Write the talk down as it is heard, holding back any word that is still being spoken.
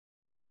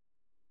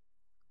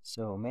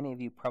So many of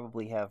you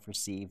probably have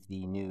received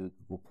the new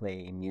Google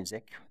Play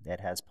Music that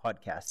has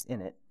podcasts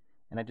in it,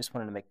 and I just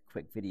wanted to make a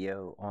quick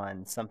video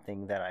on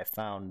something that I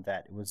found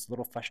that was a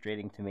little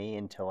frustrating to me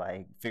until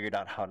I figured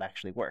out how it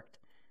actually worked.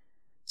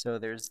 So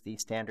there's the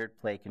standard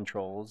play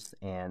controls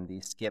and the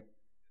skip,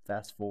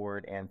 fast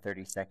forward, and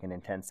 30-second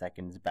and 10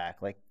 seconds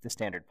back, like the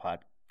standard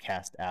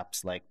podcast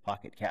apps like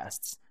Pocket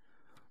Casts.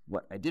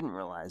 What I didn't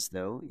realize,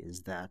 though,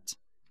 is that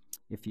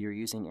if you're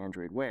using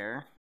Android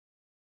Wear,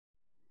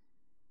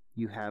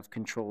 you have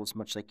controls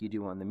much like you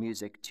do on the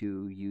music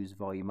to use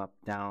volume up,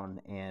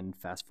 down, and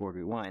fast forward,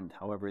 rewind.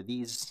 However,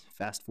 these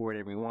fast forward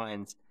and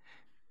rewinds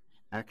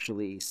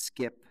actually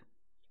skip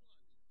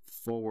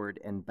forward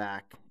and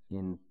back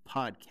in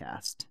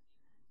podcast,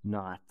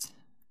 not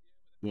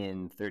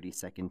in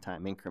 30-second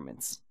time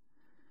increments.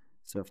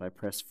 So if I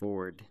press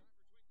forward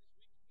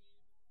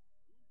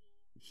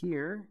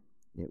here,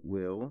 it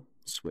will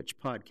switch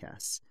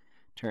podcasts.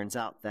 Turns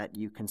out that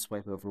you can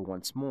swipe over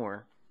once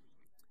more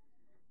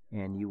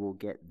and you will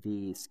get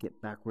the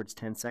skip backwards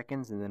 10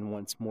 seconds, and then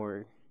once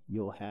more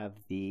you'll have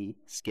the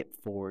skip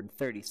forward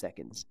 30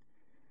 seconds.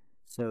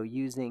 So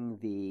using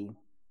the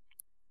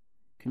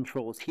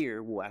controls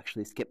here will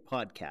actually skip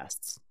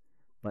podcasts,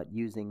 but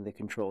using the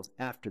controls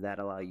after that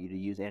allow you to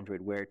use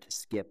Android Wear to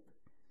skip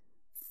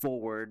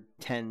forward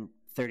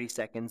 30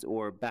 seconds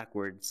or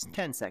backwards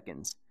 10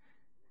 seconds.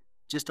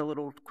 Just a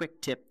little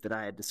quick tip that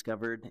I had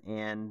discovered,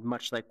 and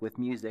much like with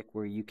music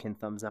where you can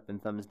thumbs up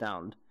and thumbs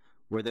down,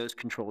 where those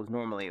controls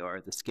normally are,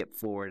 the skip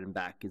forward and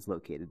back is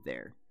located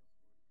there.